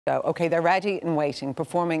OK, they're ready and waiting,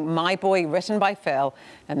 performing My Boy, written by Phil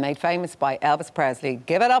and made famous by Elvis Presley.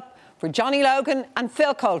 Give it up for Johnny Logan and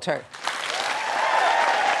Phil Coulter.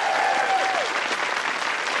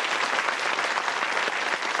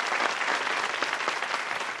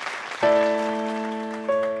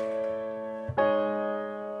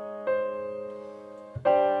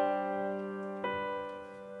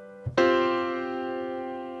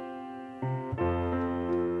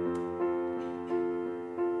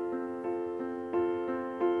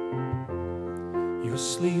 You're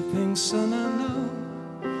sleeping, son, I know,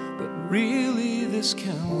 but really this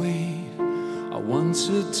can't wait. I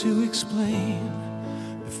wanted to explain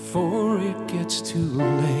before it gets too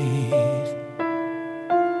late.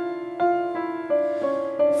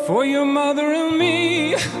 For your mother and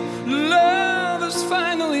me, love has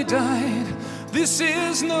finally died. This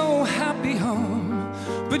is no happy home,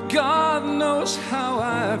 but God knows how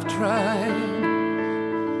I've tried.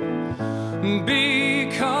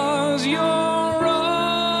 Because you're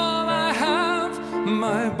all I have,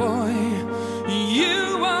 my boy.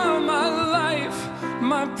 You are my life,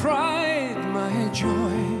 my pride, my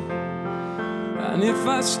joy. And if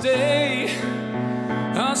I stay,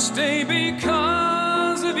 I'll stay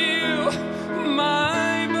because of you,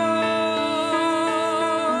 my boy.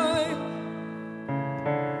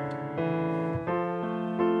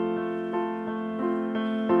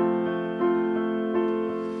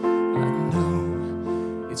 I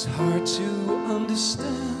know it's hard to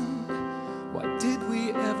understand. Why did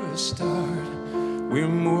we ever start? We're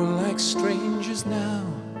more like strangers now,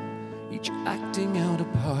 each acting out a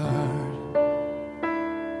part.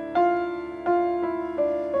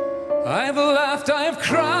 I've laughed, I've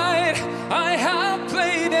cried, I have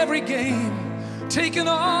played every game, taken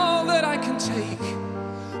all that I can take,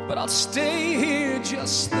 but I'll stay here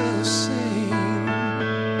just the same.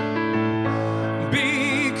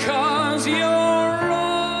 Because you're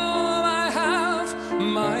all I have,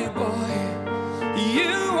 my boy.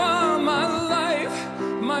 You are my life,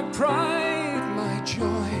 my pride, my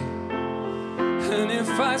joy. And if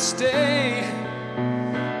I stay,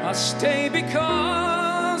 I'll stay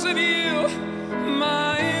because of you,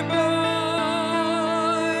 my boy.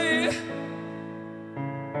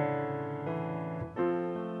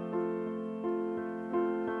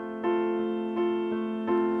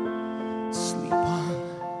 Sleep on,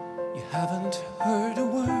 you haven't heard a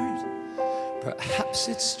word. Perhaps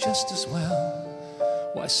it's just as well.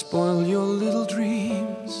 Why spoil your little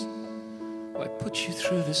dreams? Why put you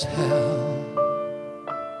through this hell?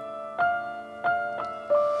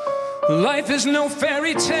 Life is no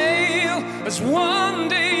fairy tale, as one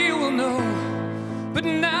day you will know. But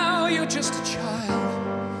now you're just a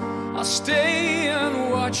child. I'll stay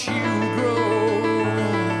and watch you grow.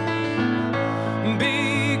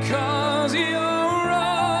 Because you're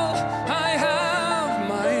all I have,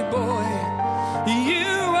 my boy. You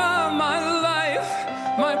are my life,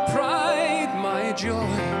 my pride, my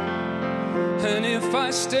joy. And if I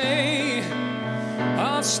stay,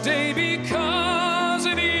 I'll stay because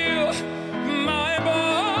of you, my boy.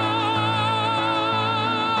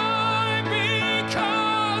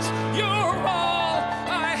 Because you're all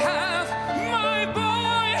I have, my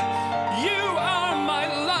boy. You are my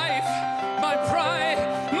life, my pride,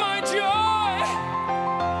 my joy.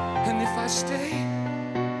 And if I stay,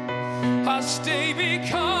 I'll stay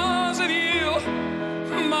because of you,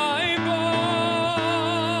 my boy.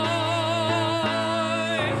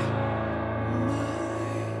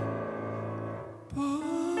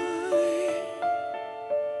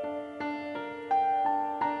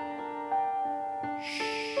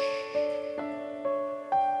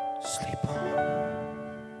 Sleep on.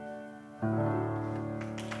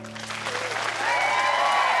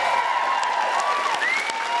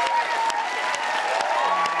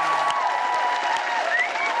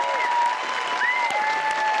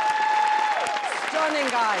 Stunning,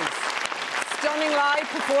 guys. Stunning live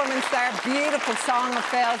performance there. Beautiful song of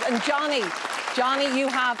Phil's. And Johnny, you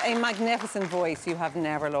have a magnificent voice. You have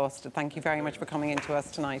never lost it. Thank you very much for coming in to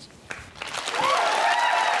us tonight.